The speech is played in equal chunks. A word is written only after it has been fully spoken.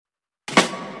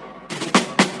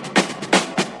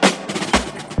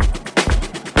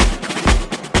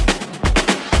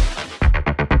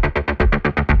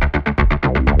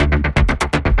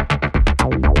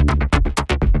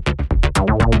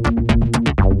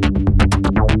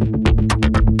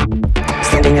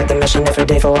the machine every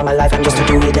day for all my life. I'm just to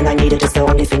do it and I need it. It's the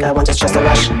only thing I want. It's just a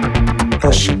rush.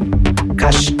 Push.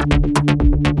 Cash.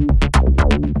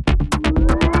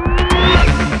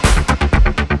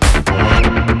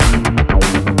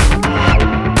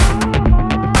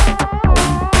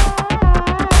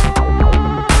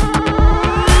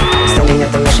 Standing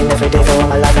at the machine every day for all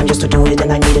my life. I'm just to do it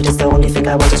and I need it. It's the only thing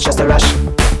I want. It's just a rush.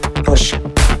 Push.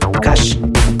 Cash.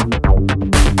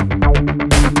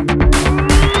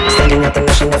 Standing at the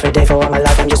machine every day for all my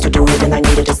life. I'm just to do it and I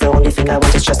need it. It's the only thing I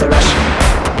want. It's just a rush.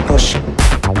 Push.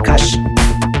 Cash.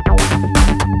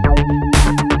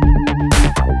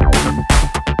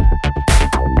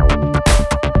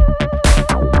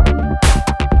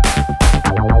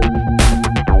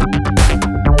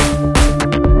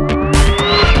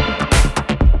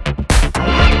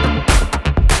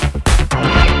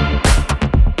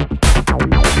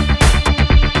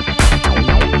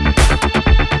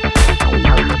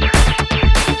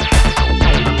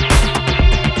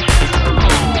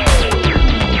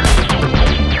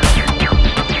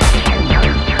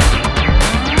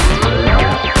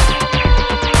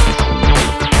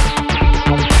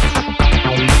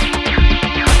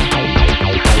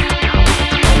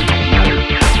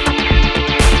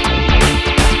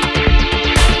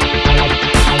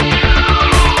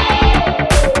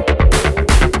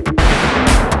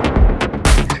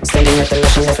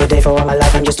 Every day for all my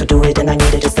life, I'm just to do it and I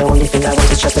need it. It's the only thing I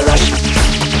want. It's just a rush.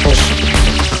 Push.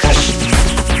 Cash.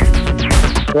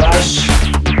 Rush.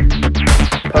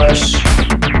 Push.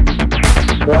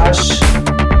 Rush.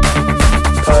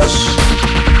 Push.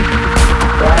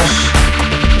 Rush.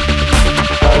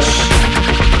 Push.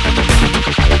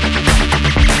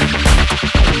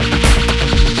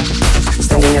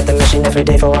 Standing at the machine every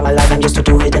day for all my life, I'm just to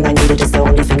do it and I need it. It's the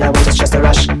only thing I want. It's just a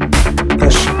rush.